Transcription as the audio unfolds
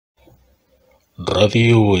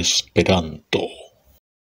Radio Esperanto.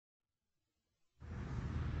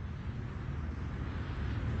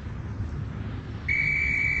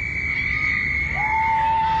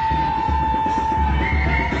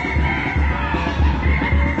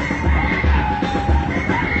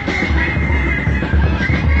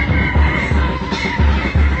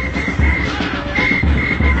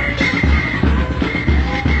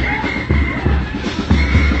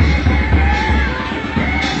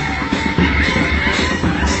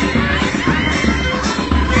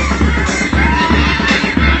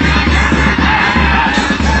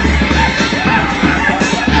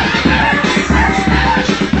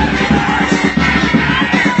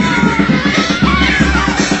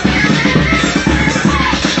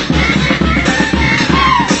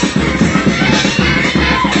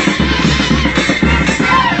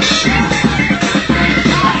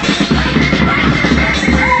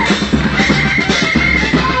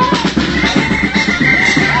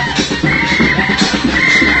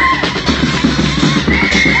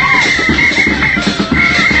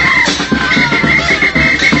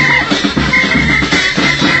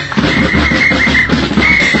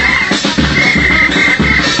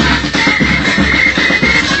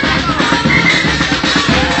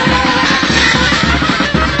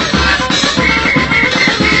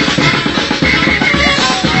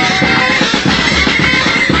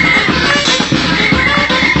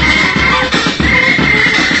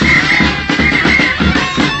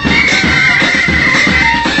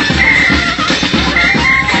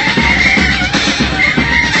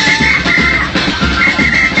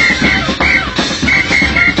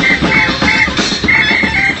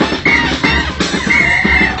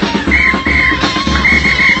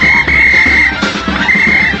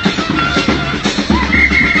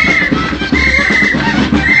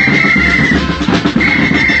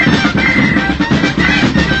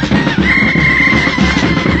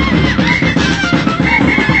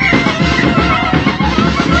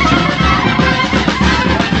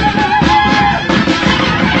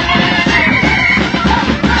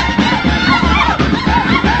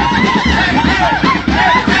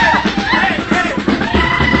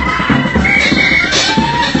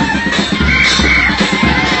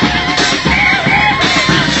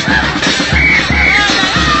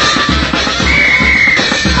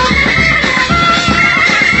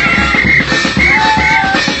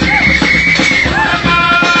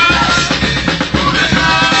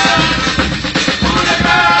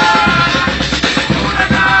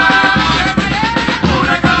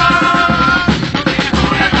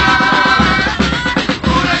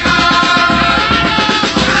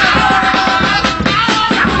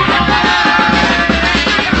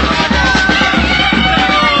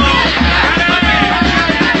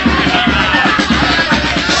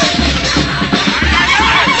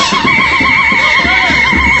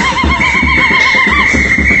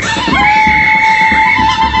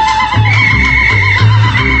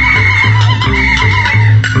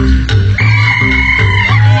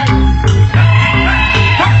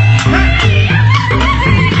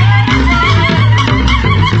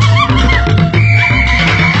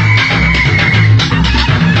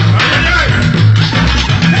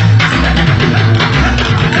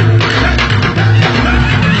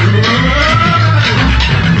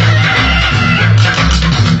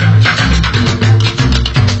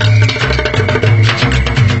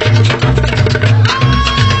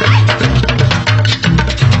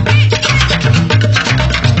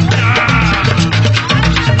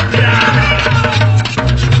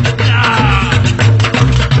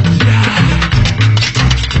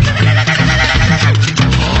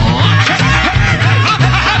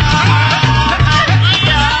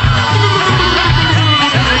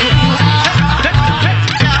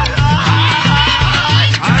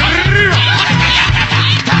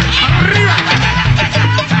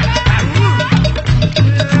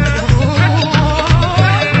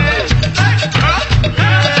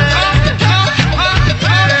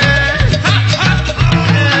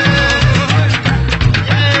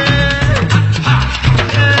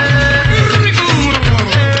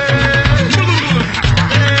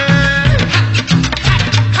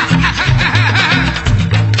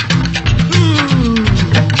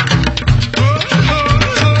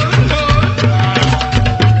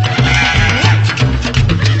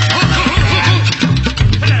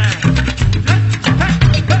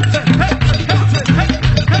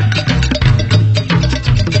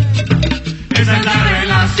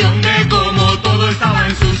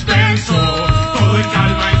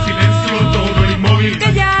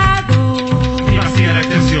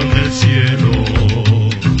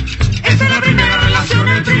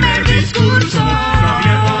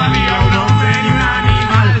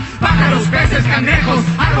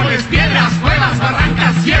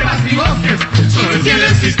 el cielo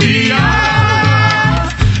existía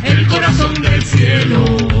el corazón del cielo,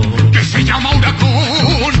 que se llama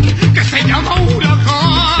huracán, que se llama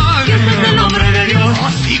huracán. Y ese es el nombre de Dios.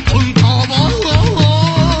 Así con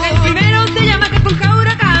todo. El primero se llama Capulja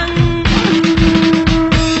Huracán.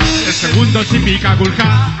 El segundo significa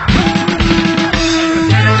Culja. El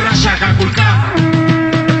tercero Rasha Caculca.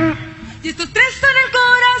 Y estos tres son el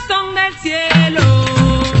corazón del cielo.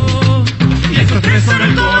 Y estos tres son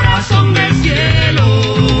el corazón del cielo,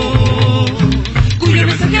 cuyos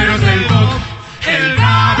mensajeros del God, el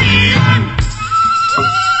Gavián.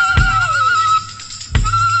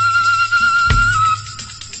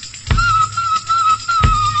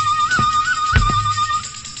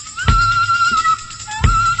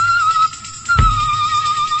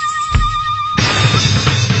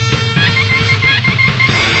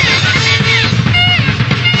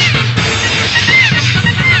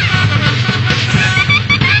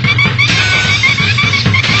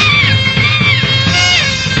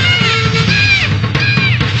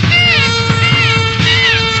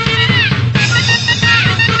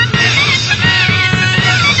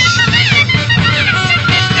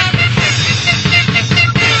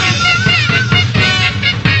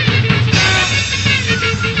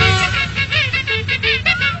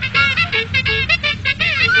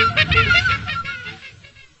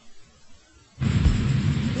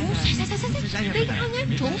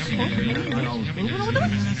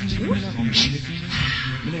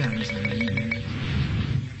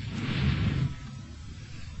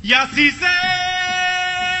 Y así se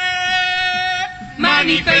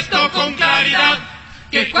manifestó con claridad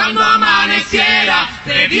que cuando amaneciera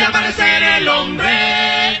debía aparecer el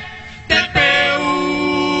hombre. Tepeu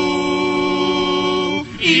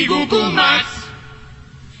y Gucumax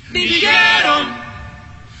dijeron: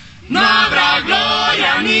 no habrá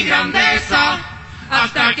gloria ni grandeza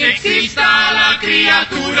hasta que exista la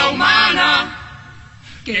criatura humana.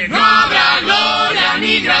 Que no habrá gloria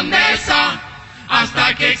ni grandeza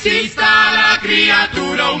hasta que exista la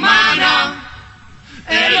criatura humana.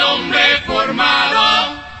 El hombre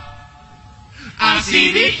formado,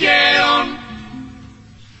 así dijeron.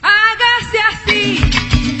 Hágase así.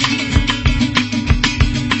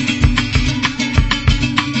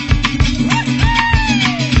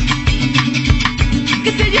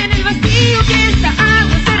 Que se llene el vacío, que esta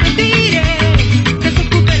agua se retire, que se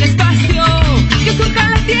ocupe el espacio, que surca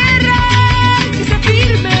la tierra, que se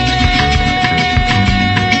firme.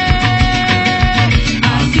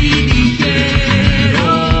 Así dijeron,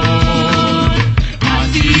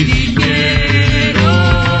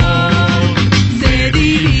 se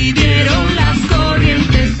dividieron las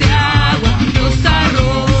corrientes de agua, los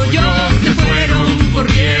arroyos se fueron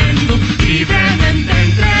corriendo libremente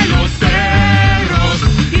entre los cerros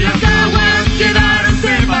y las aguas quedaron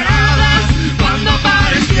separadas cuando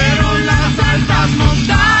aparecieron las altas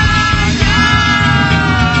montañas.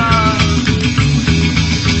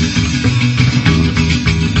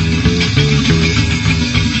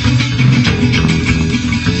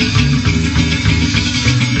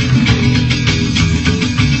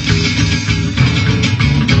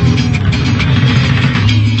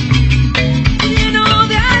 Lleno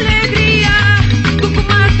de alegría,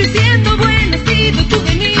 Tucumán diciendo buen nacido tu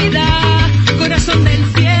venida, corazón del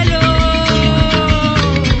cielo.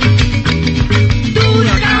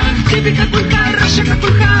 Huracán, típica culca, Rasha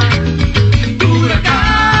Caculca. Huracán,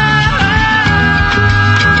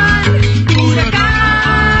 huracán.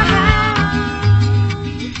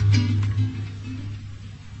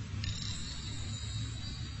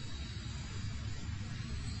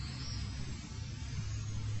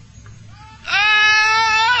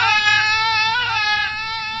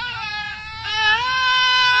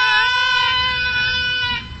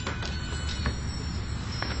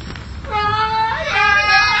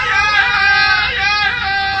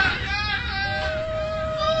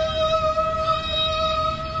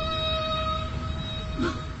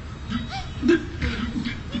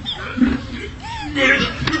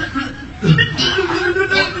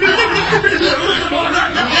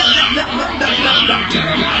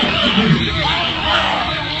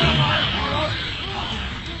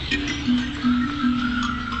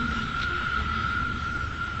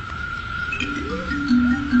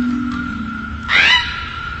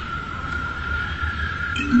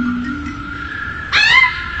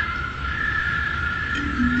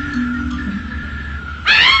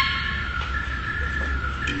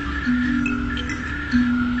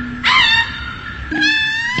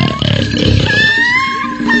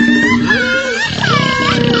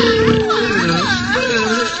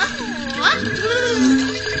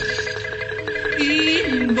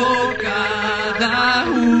 Invocada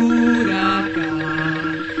huracán.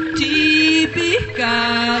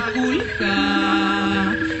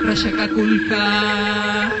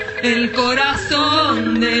 Chipicaculca, el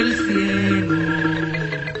corazón del cielo.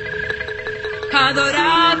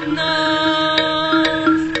 Adoradnos,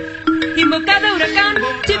 invocada huracán,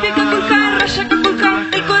 Chipicaculca, Rayacapulca,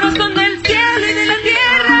 el corazón del cielo y de la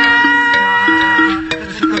tierra.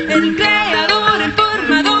 El creador, el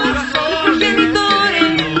formador, los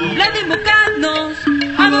progenitores, la de invocadnos,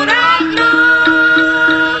 adoradnos.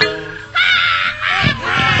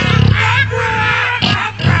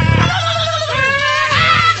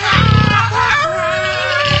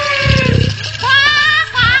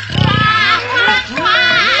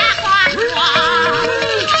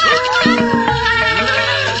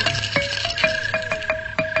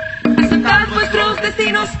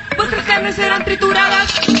 Vuestras carnes serán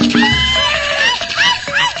trituradas.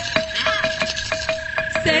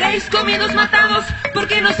 Seréis comidos, matados,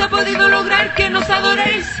 porque no se ha podido lograr que nos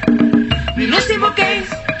adoréis ni nos invoquéis.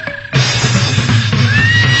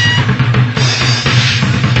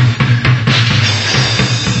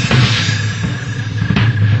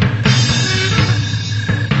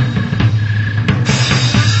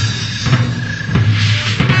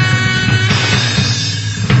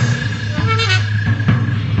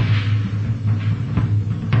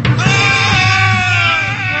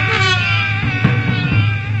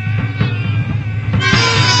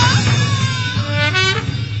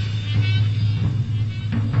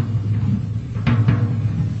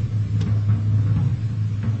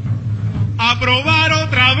 Probar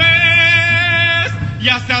otra vez,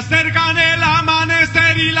 ya se acercan el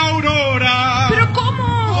amanecer y la aurora. ¿Pero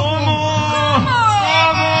cómo? ¿Cómo?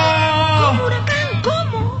 ¿Cómo, huracán?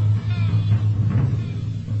 ¿Cómo?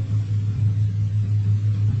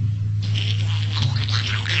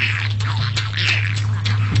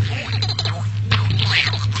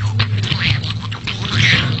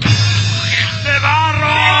 ¡De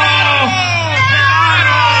barro!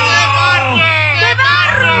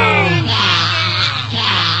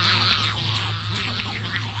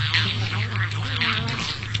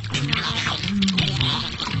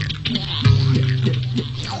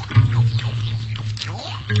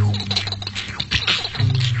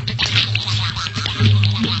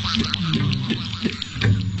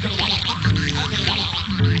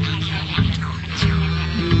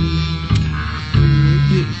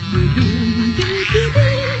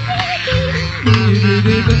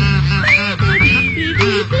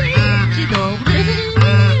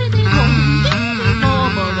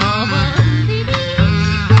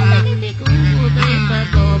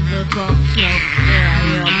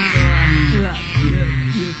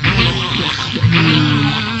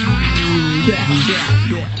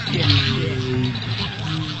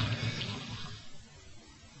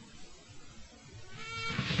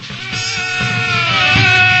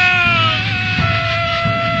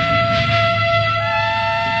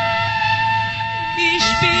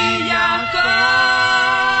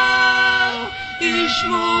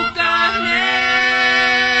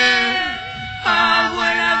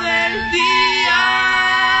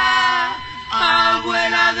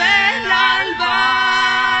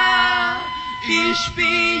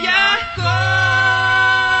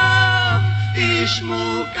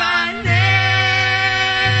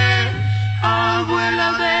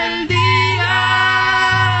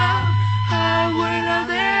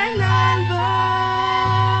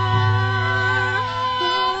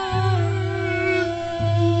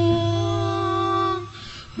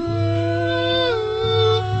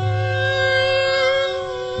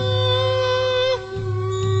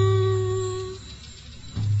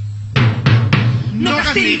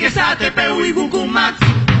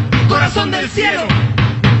 Corazón del cielo,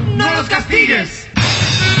 no los castigues.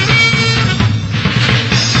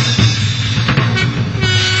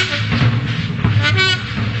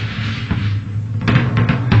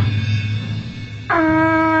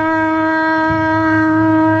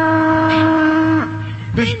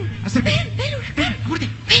 Ven, Gurdi,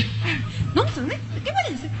 ven. No, ¿dónde? ¿Qué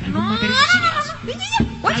parece? No.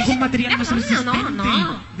 ¿Algún material más resistente?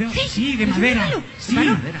 No. Sí, de madera. Sí, ¿De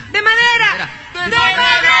madera? ¡De madera!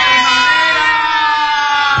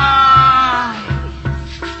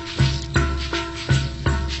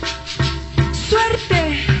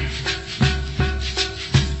 ¡Suerte!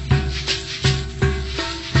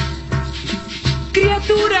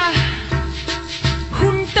 Criatura,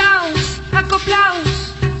 juntaos,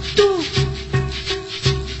 acoplaos, tú.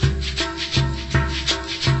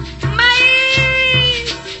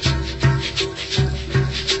 Maíz.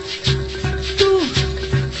 Tú.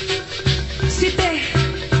 Siete.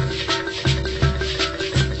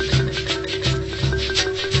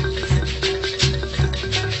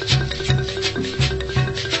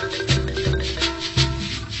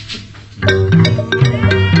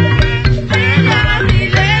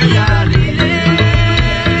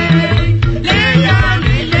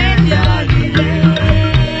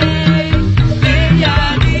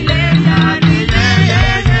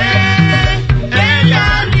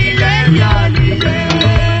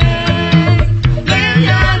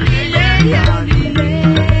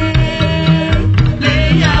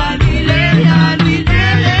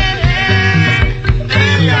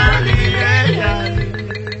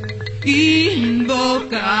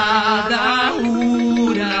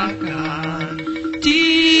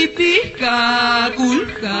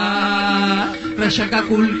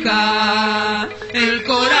 Ayacaculca, el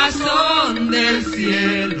corazón del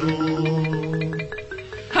cielo,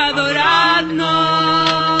 adoradnos.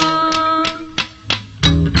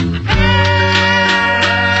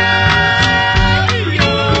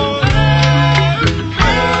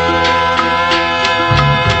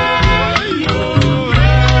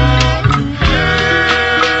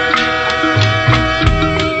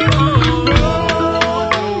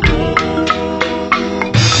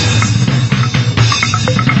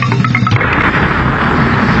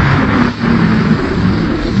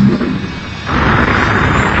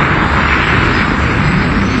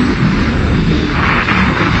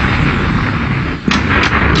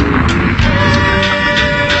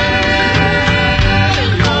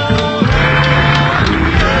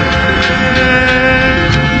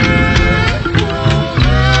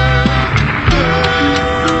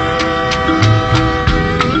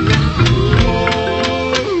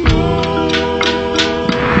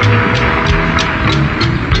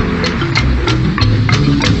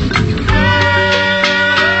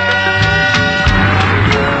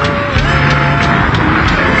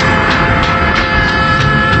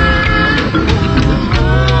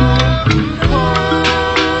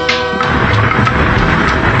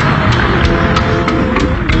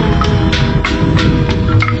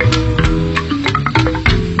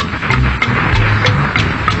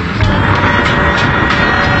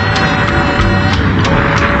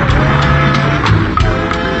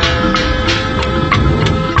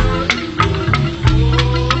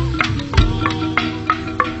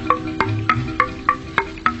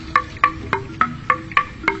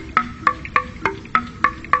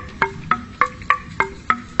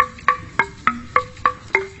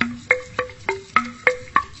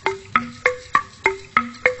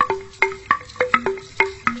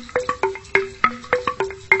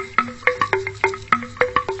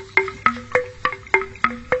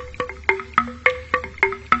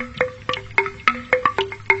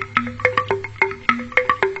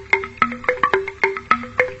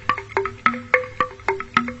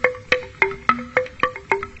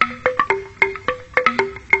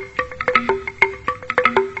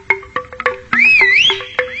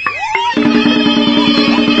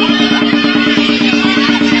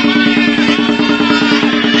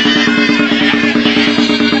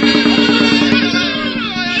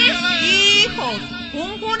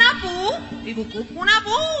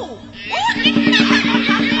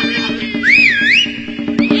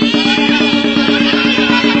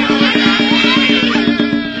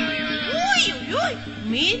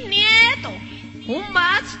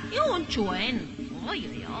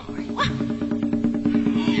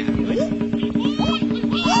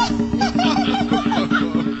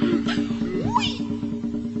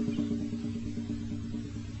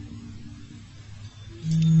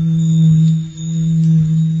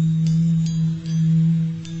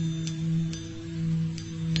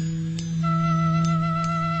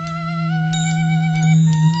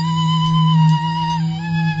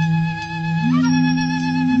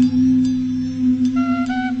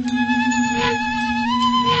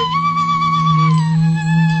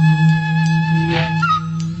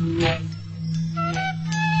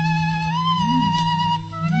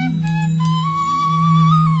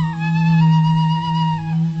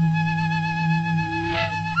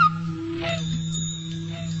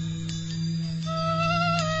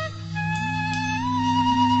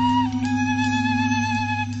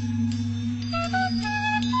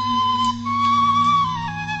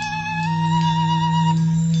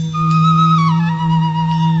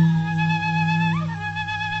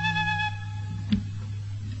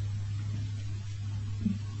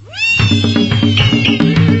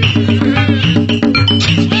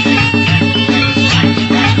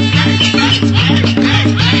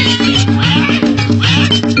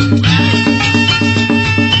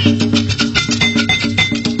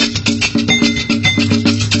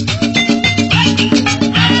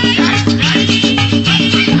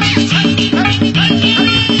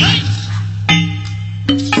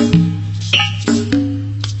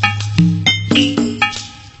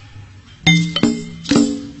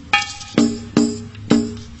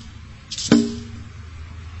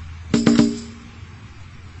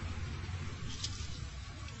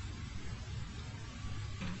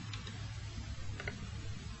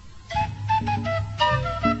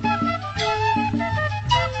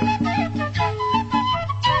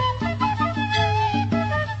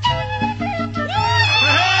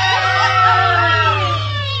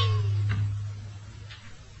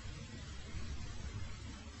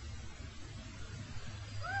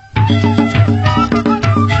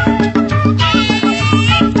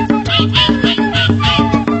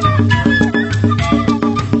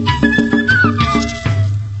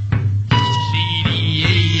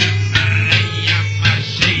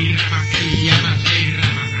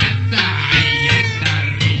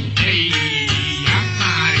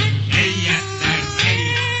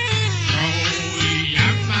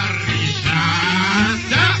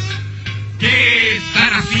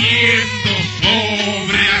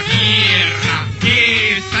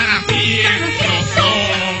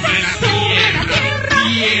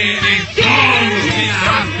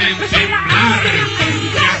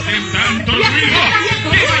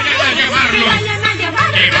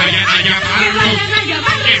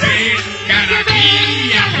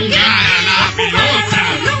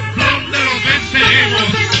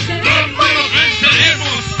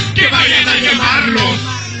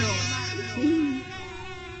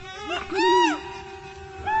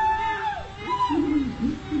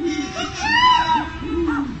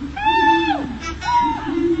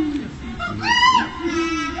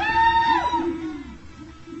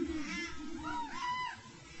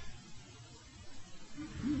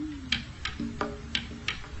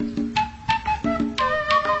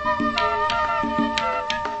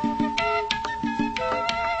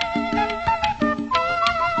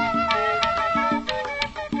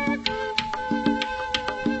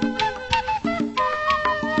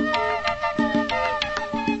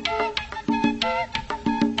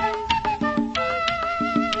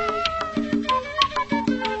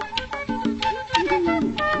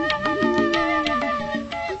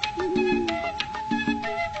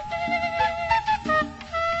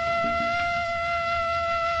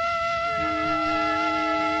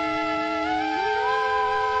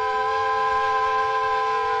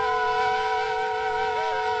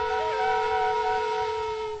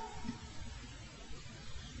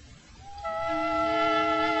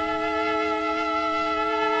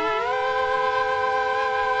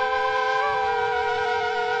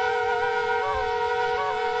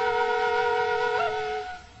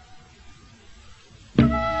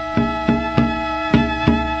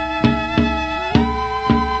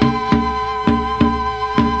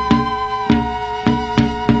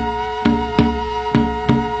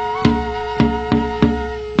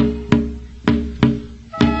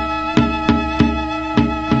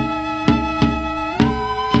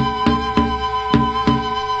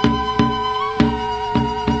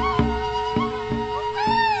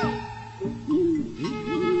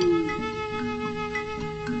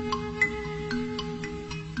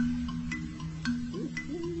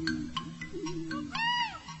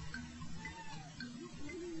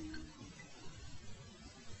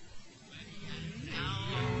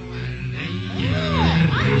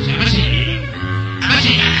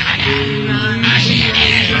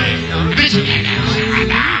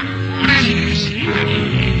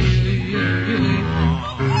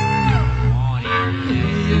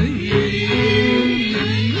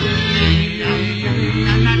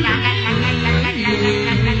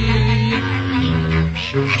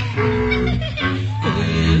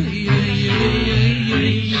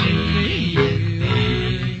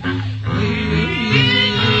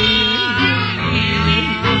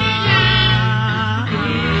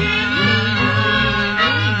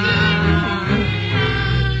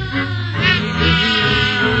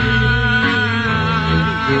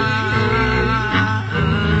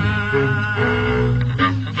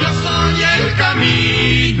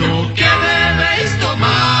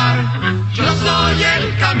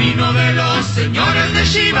 camino de los señores de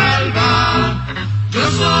Xibalbá. Yo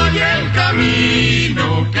soy el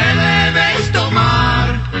camino que debéis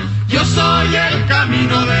tomar. Yo soy el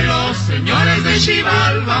camino de los señores de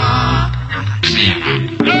Xibalbá.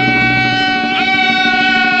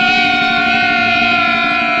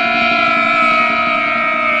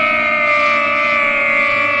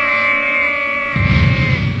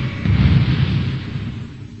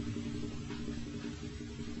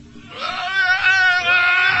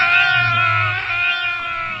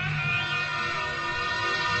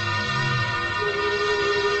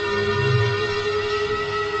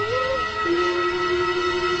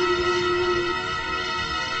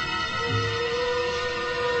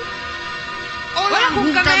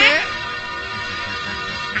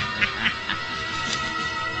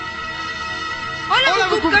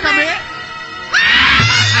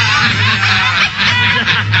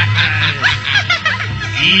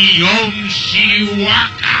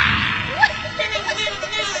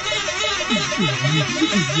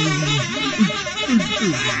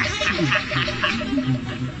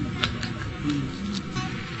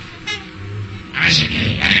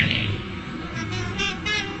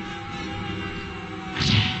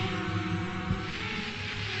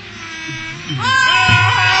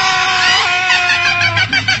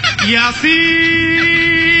 Y así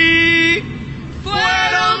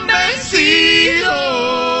fueron vencidos.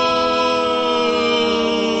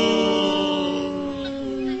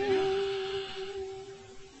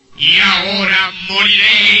 Y ahora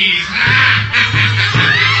moriréis.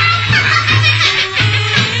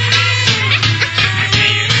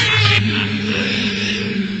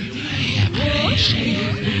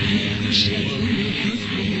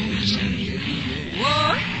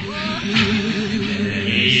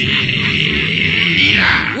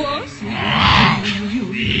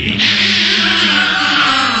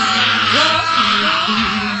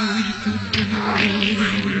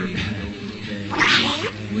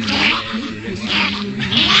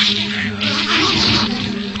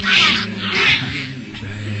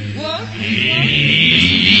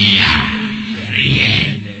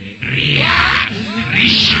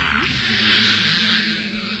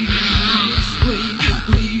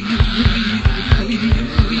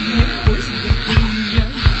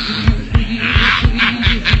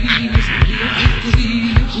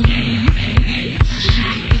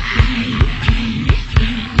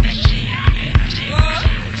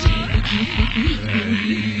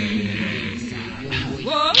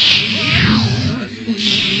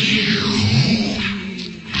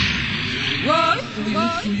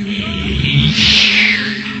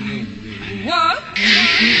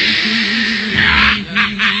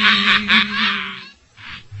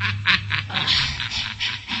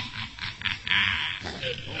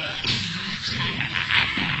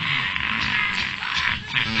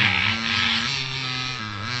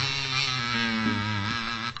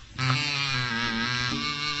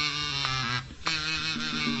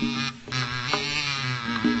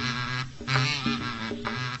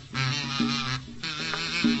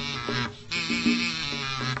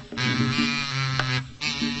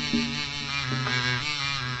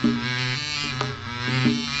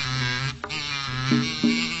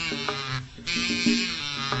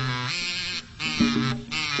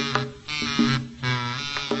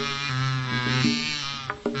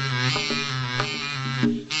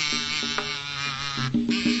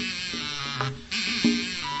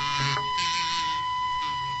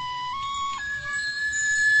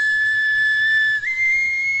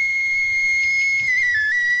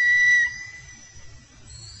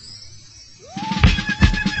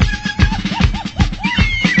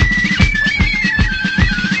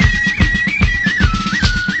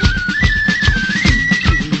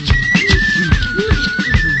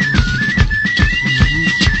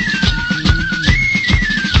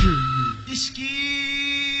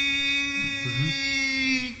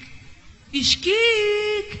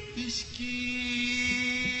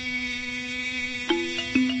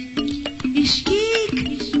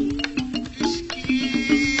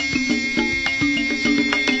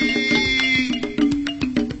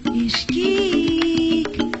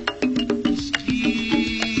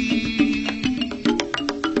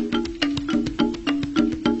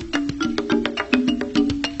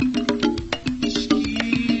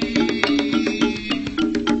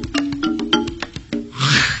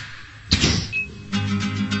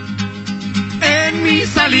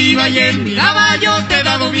 y en mi caballo te he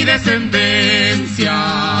dado mi descendencia.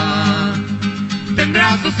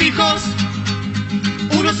 Tendrás 2 hijos,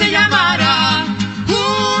 uno se llamará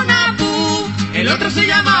Vuh, el otro se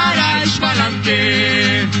llamará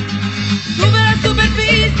Palanque. Sube a la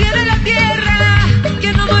superficie de la tierra,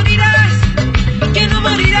 que no morirás, que no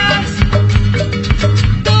morirás.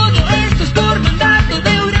 Todo esto es por mandato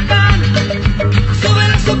de huracán. Sube a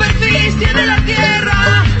la superficie de la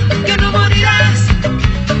tierra, que no morirás,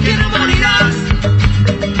 que no morirás.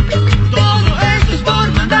 Todo esto es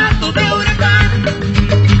por mandato de huracán.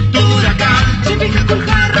 Huracán, Chipika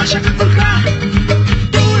kulja, rashaka kulja.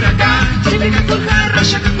 huracán, Chipika kulja,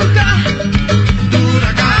 rashaka kulja.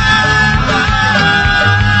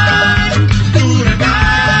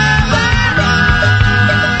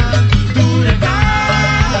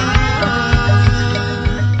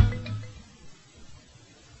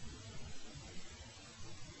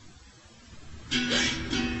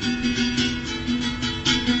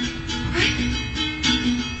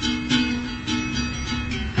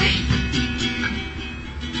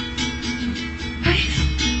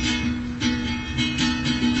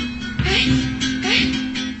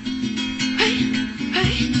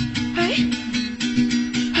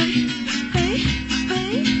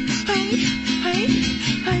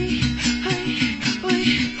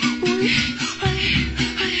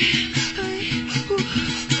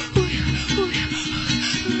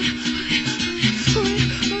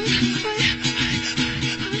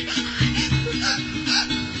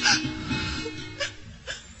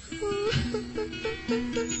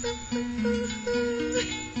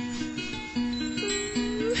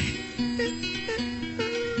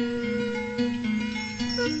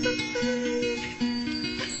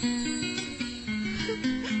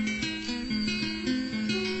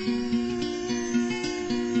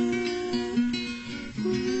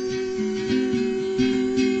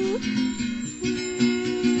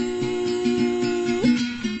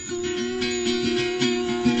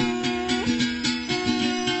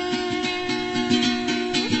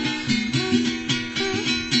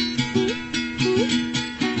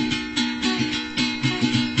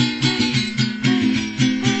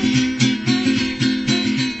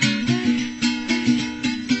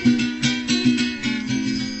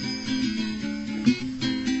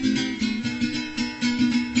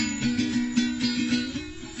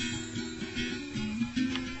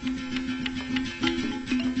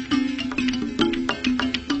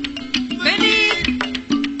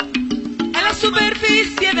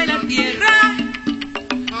 Superficie de la tierra,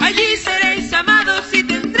 allí seréis amados y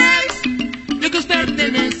tendréis lo que os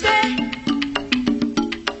pertenece.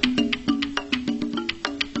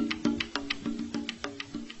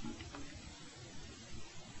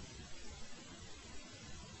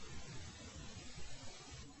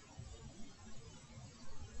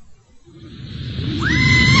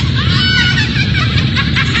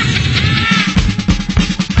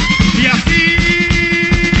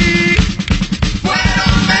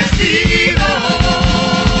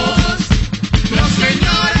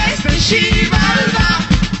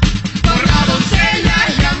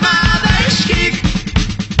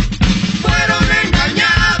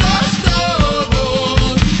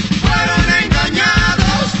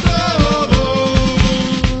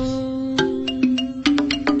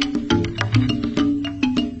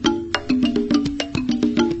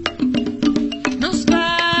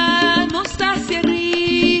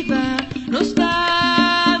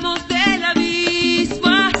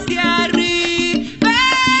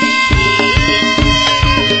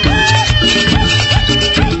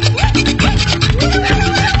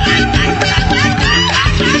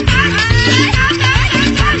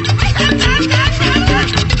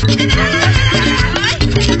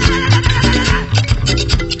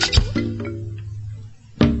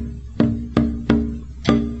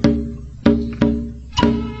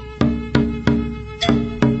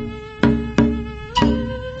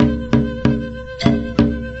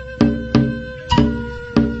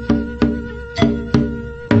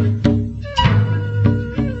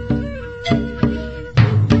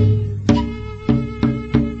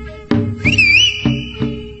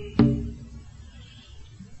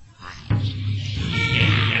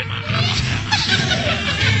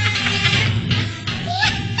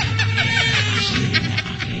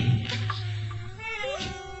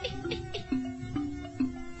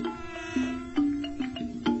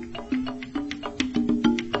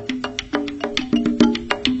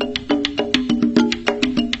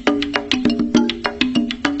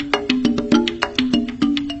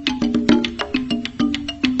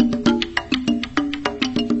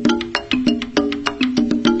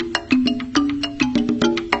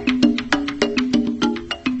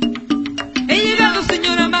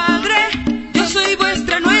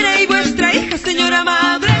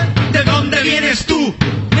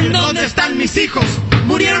 mis hijos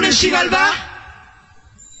murieron en Xibalbá.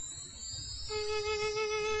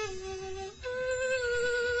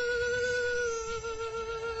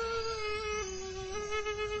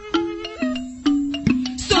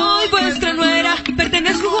 Soy vuestra nuera,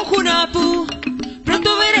 pertenezco a Jujunapu.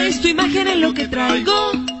 Pronto veréis tu imagen en lo que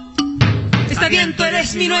traigo. Está bien, tú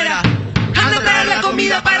eres mi nuera. Anda a traer la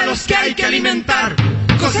comida para los que hay que alimentar.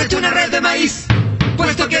 Cosecha una red de maíz,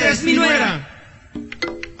 puesto que eres mi nuera.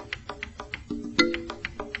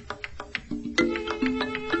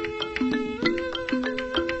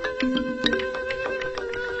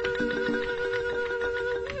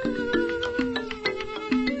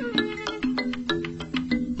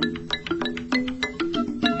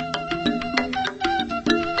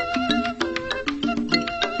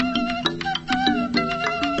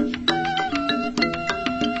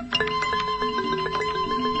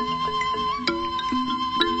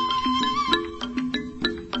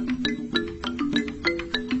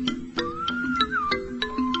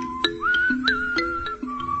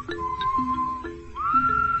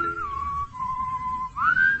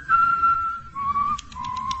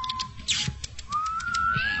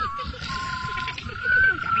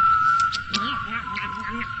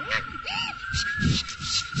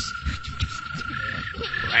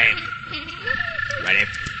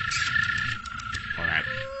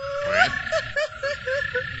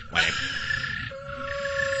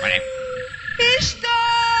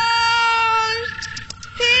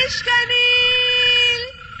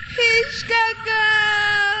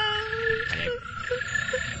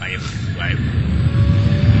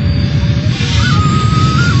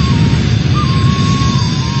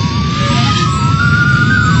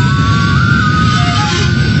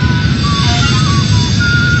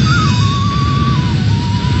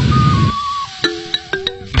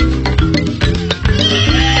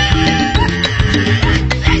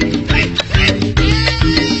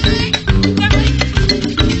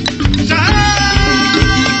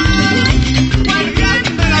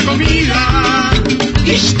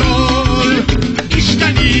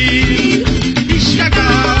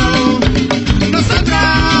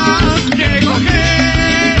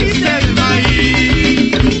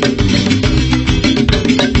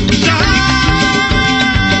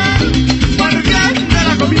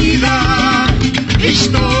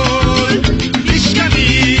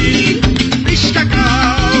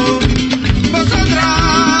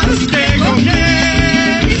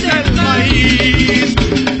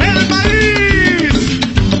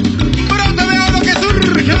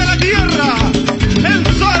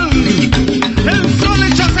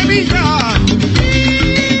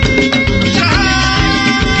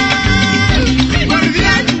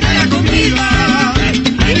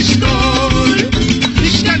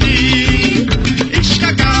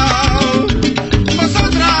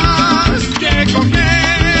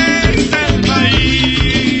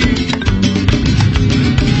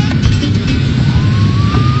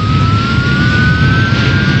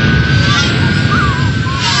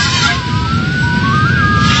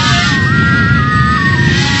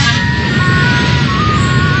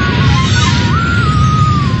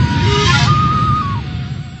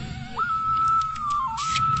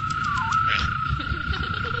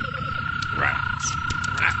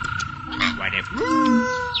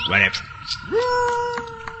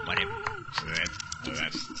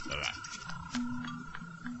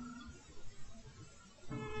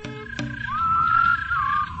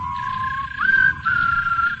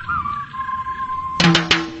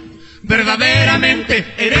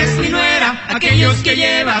 Verdaderamente eres mi nuera, aquellos que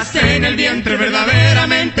llevas en el vientre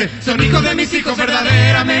verdaderamente son hijos de mis hijos,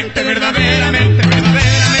 verdaderamente, verdaderamente,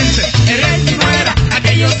 verdaderamente eres mi nuera,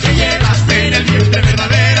 aquellos que llevas en el vientre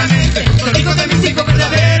verdaderamente son hijos de mis hijos,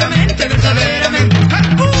 verdaderamente, verdaderamente.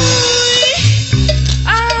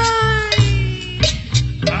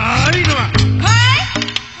 ¡Ay, no va!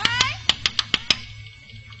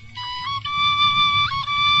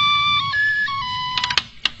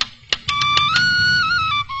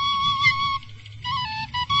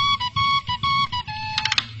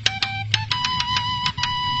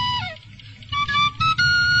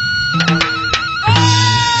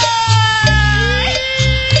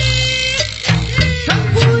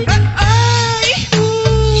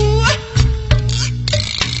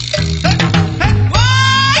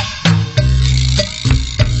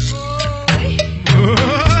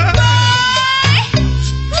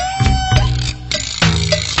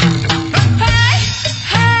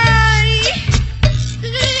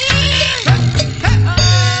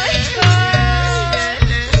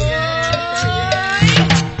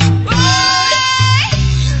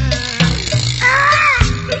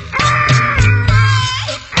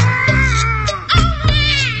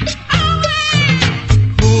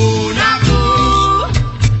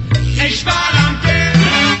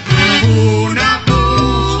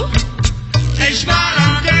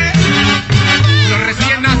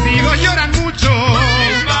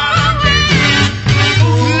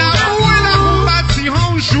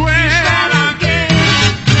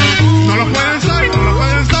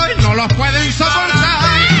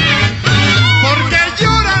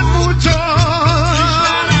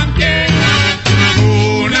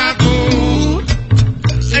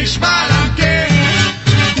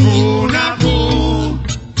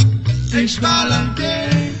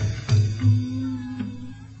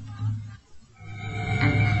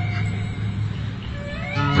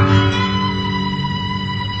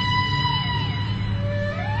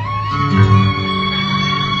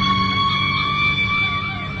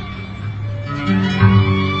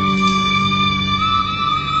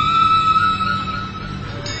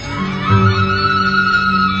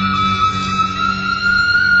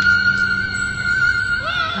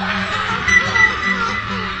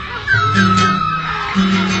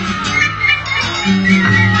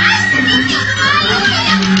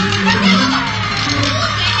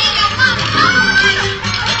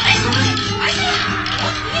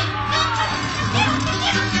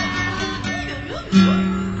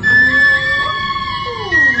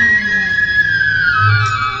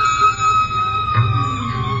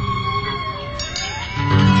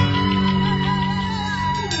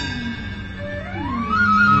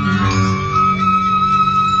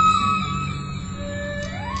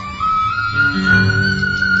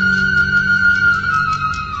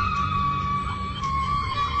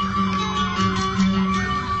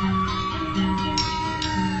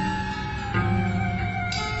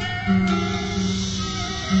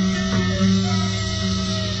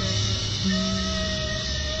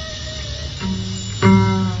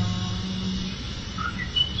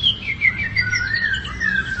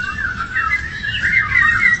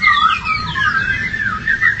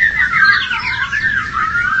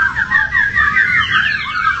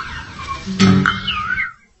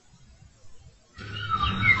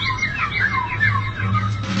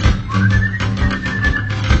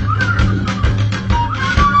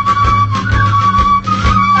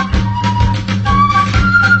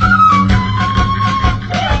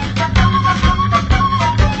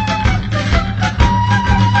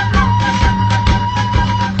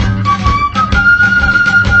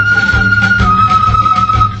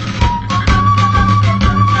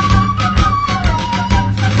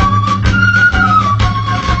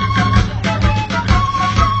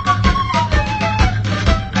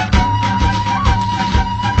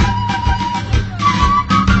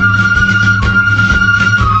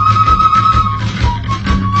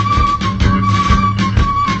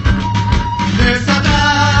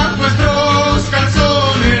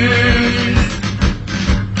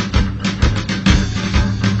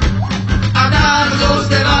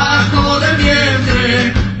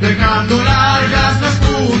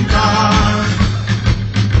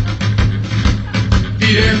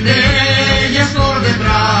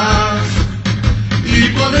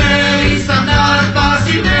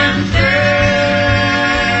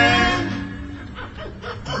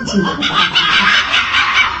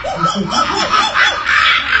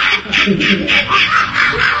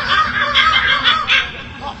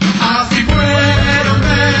 Así fueron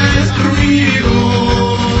destruidos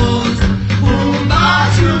un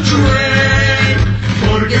vacío, un chuel,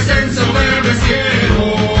 porque se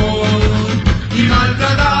ensoberbecieron y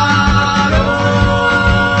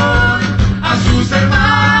maltrataron a sus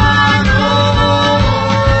hermanos.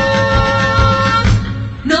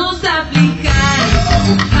 Nos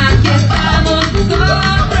aflijáis, aquí estamos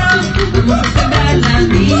nosotros, vamos a sembrar la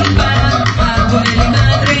milpa, abuela y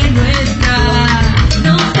madre nuestra.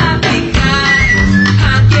 Nos aflijáis,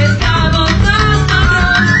 aquí estamos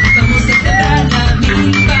nosotros, vamos a sembrar la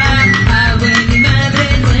milpa, abuela y madre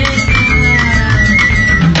nuestra.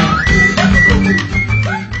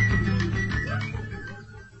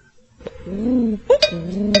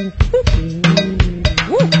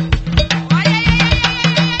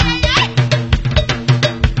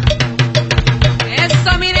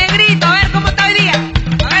 Eso, mi negrito, a ver cómo está hoy día.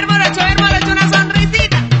 A ver, morocho, una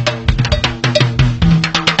sonrisita.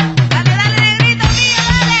 Dale, dale, negrito mío,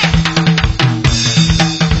 dale.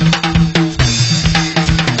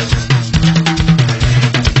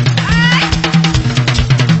 ¡Ay!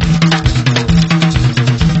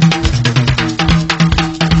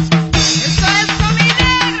 Eso, mi negro.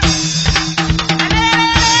 Dale,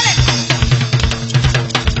 dale, dale,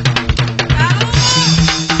 dale. ¡Vamos!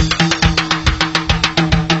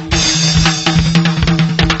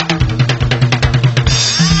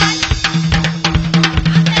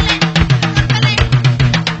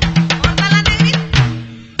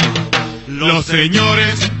 Los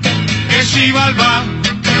señores de Xibalbá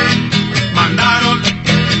mandaron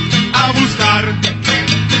a buscar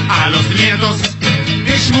a los nietos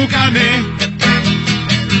de Xmucané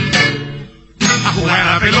a jugar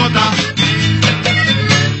a la pelota,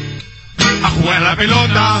 a jugar a la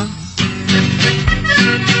pelota.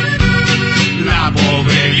 La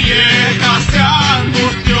pobre vieja se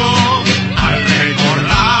angustió al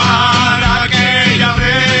recordar aquella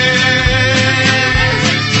vez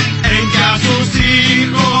en que a sus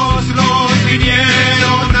hijos los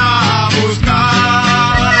vinieron a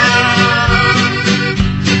buscar.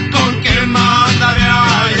 Con que manda de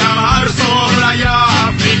a llamar sola y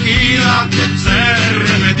afligida se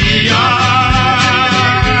repetía.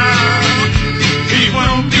 Y fue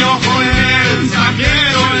un piojo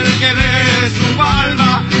mensajero el que de su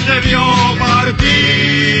alma debió partir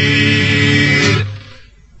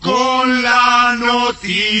con la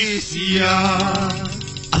noticia.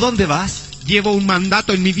 ¿A dónde vas? Llevo un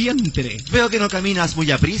mandato en mi vientre. Veo que no caminas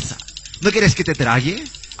muy aprisa. ¿No quieres que te trague?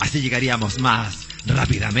 Así llegaríamos más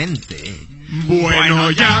rápidamente.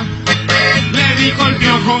 Bueno, ya, le dijo el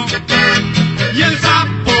piojo, y el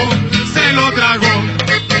sapo se lo tragó.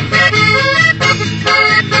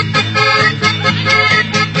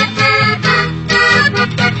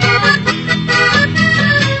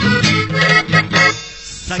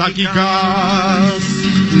 Sáquicas,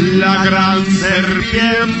 la gran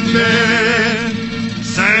serpiente,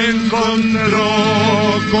 se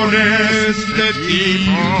encontró con este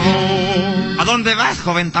tipo. ¿A dónde vas,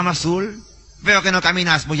 joven tan azul? Veo que no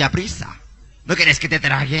caminas muy aprisa. ¿No quieres que te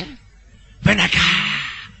trague? Ven acá.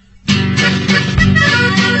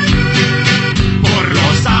 Por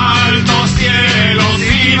los altos cielos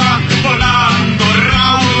iba volando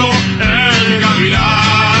raudo el gavilán,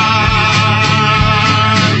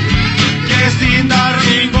 que sin dar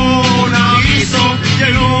ningún aviso y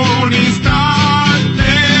en un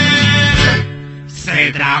instante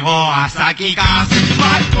se tragó a Sáquicas.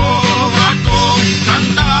 Baco, baco,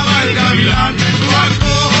 cantaba el gavilán.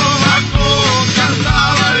 Baco, baco,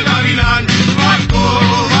 cantaba el gavilán.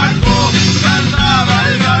 Baco, baco, cantaba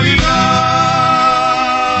el gavilán.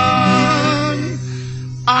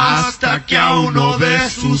 Hasta que a uno de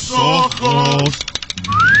sus ojos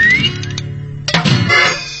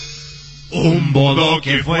un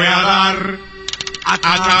bodoque fue a dar a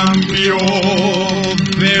cambio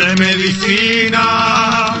de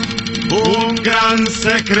medicina, un gran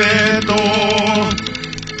secreto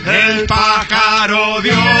el pájaro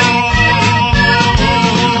dio.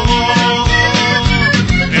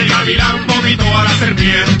 El gavilán vomitó a la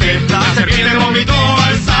serpiente vomitó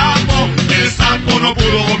al sapo, el sapo no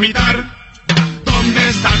pudo vomitar. ¿Dónde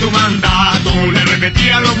está tu mandato? Le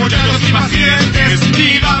repetían los muchachos impacientes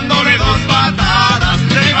y dándole dos patadas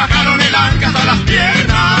le bajaron el anca hasta las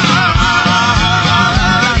piernas.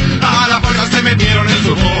 A la fuerza se metieron en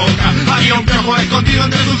su boca, había un piojo escondido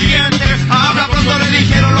entre sus dientes. Habla pronto, le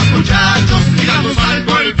dijeron los muchachos, y dando un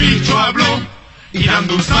salto el bicho habló, y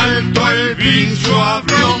dando un salto el bicho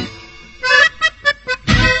habló.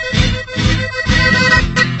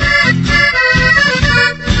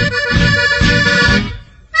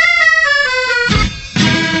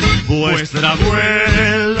 nuestra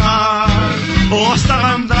abuela os ha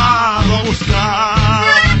mandado a buscar,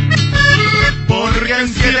 porque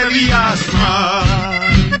en 7 días más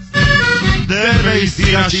debéis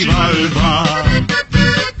ir a Xibalbá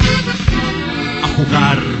a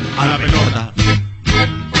jugar a la pelota.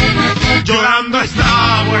 Llorando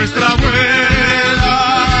está vuestra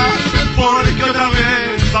abuela, porque otra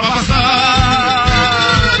vez va a pasar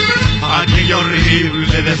aquella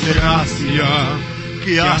horrible desgracia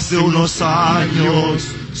que hace unos años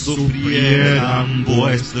sufrieran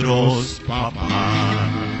vuestros papás.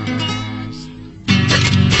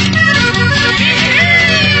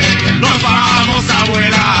 Nos vamos,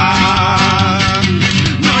 abuela,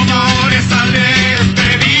 no llores al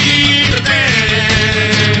despedirte,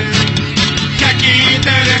 que aquí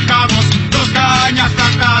te dejamos 2 cañas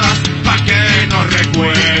plantadas pa' que nos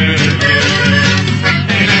recuerdes.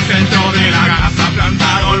 En el centro de la casa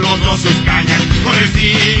plantaron los 2 sus cañas con el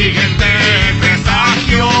siguiente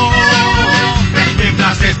presagio.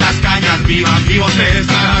 Mientras estas cañas vivas, vivos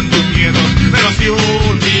estarán tus nietos, pero si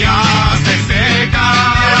un día se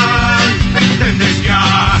secan, tendréis que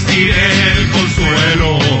asir el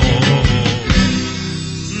consuelo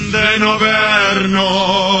de no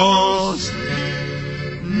vernos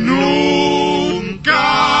nunca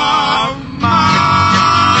más.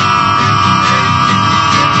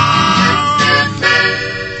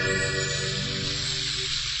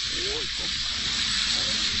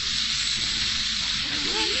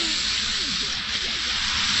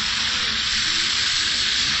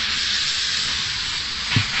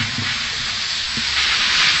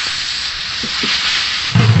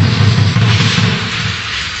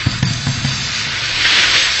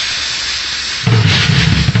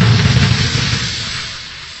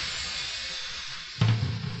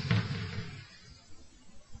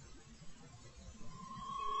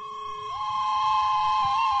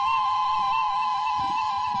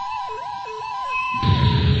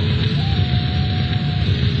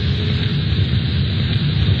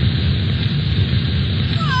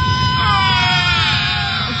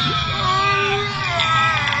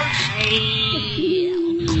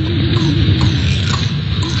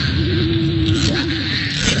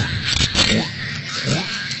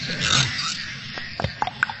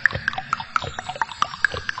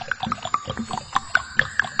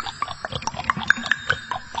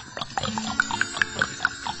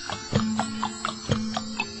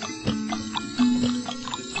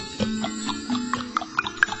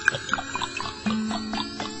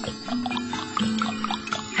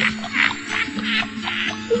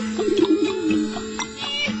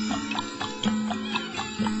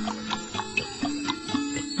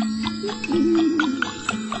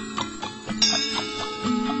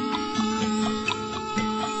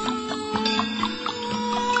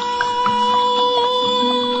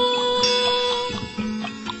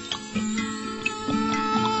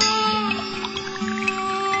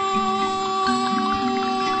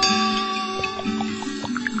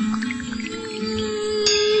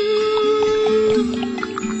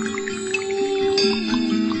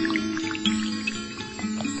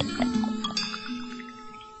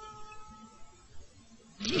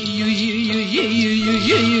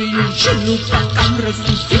 Chulupacan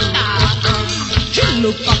resucita,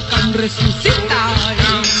 Chulupacan resucita,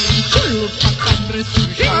 Chulupacan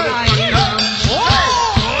resucita.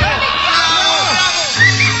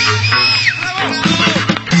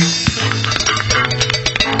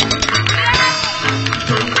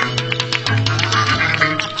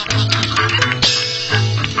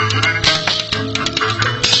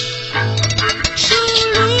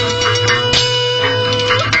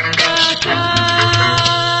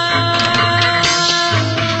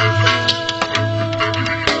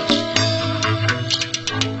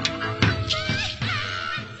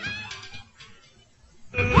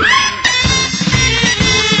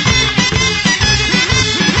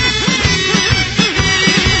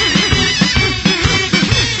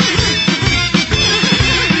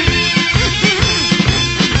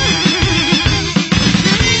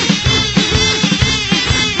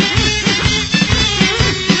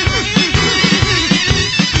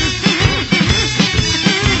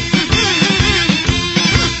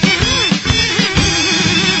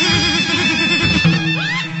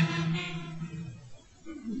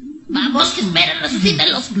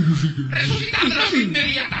 Resucítenlos. ¡Resucitarlos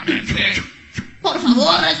inmediatamente! Por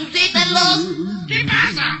favor, resucítenlos. ¿Qué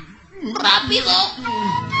pasa? ¡Rápido!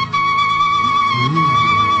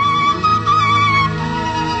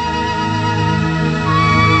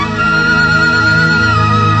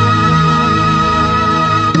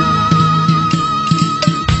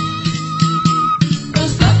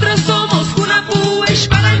 Nosotros somos Junapu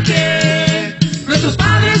Espalanque.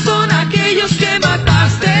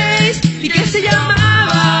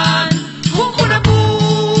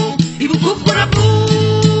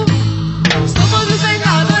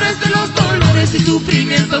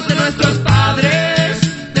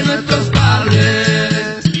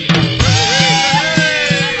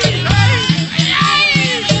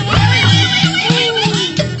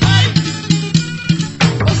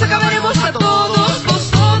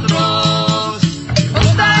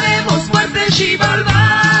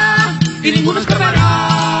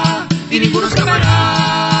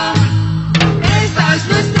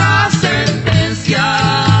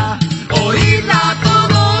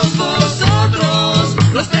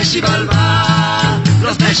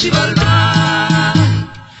 de Xibalbá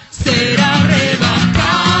será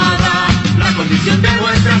rebajada. La condición de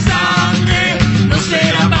vuestra sangre no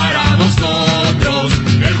será para vosotros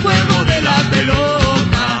el juego de la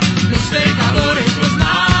pelota. Los pecadores, los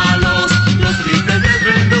malos, los tristes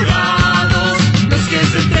desventurados, los que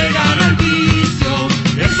se entregan al vicio,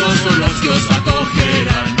 esos son los que os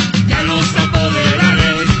acogerán. Ya los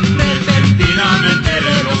apoderaréis repentinamente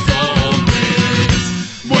de los hombres.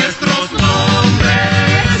 Vuestros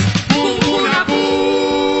nombres, Vujunapu,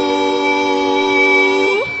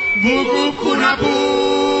 Vujunapu,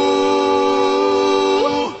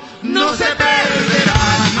 no se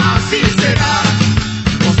perderán, así será.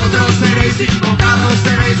 Vosotros seréis invocados,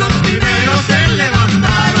 seréis los primeros en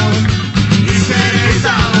levantaros y seréis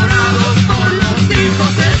adorados por los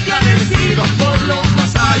hijos esclarecidos, por los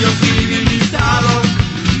vasallos civilizados.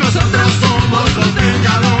 Nosotros somos los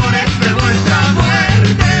vengadores de vuestra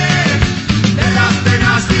muerte, de las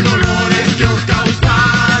penas y dolores que os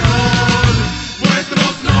causaron.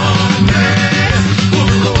 Vuestros nombres,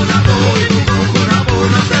 Vujunapu y Vujunapu,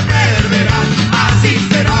 no se perderán. Así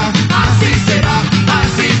será, así será,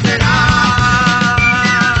 así será.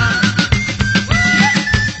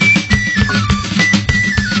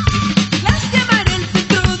 Las llamaré al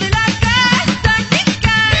centro de la casa,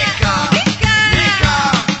 Nica, Nica, Nica.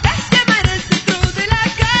 Las llamaré al centro de la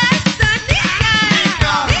casa, Nica,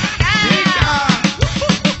 Nica, Nica.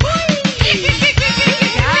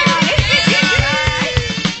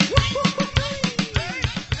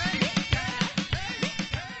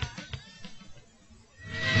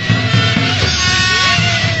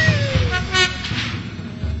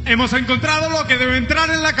 Hemos encontrado lo que debe entrar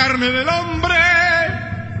en la carne del hombre.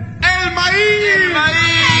 ¡El maíz! ¡El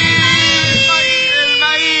maíz! ¡El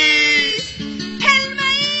maíz! ¡El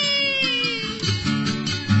maíz!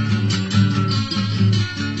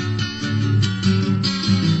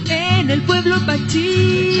 En el pueblo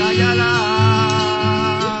Pachí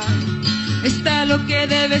Cállala, está lo que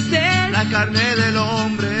debe ser. la carne del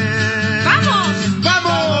hombre. ¡Vamos!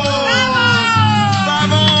 ¡Vamos!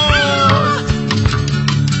 ¡Vamos!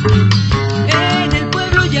 En el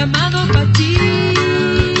pueblo llamado Pachí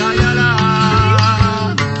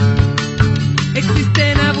Cállala,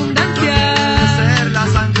 existe en abundancia. debe ser la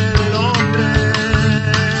sangre del hombre.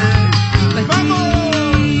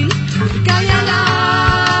 Pachí, cállala,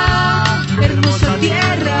 hermosa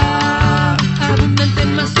tierra, abundante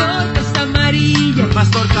en mazorcas amarillas,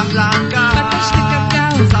 Mazorcas blancas, patas de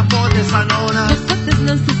cacao, zapotes sanonas, zapotes,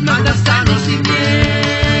 nances, manzanos manzanos y y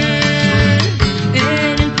miel.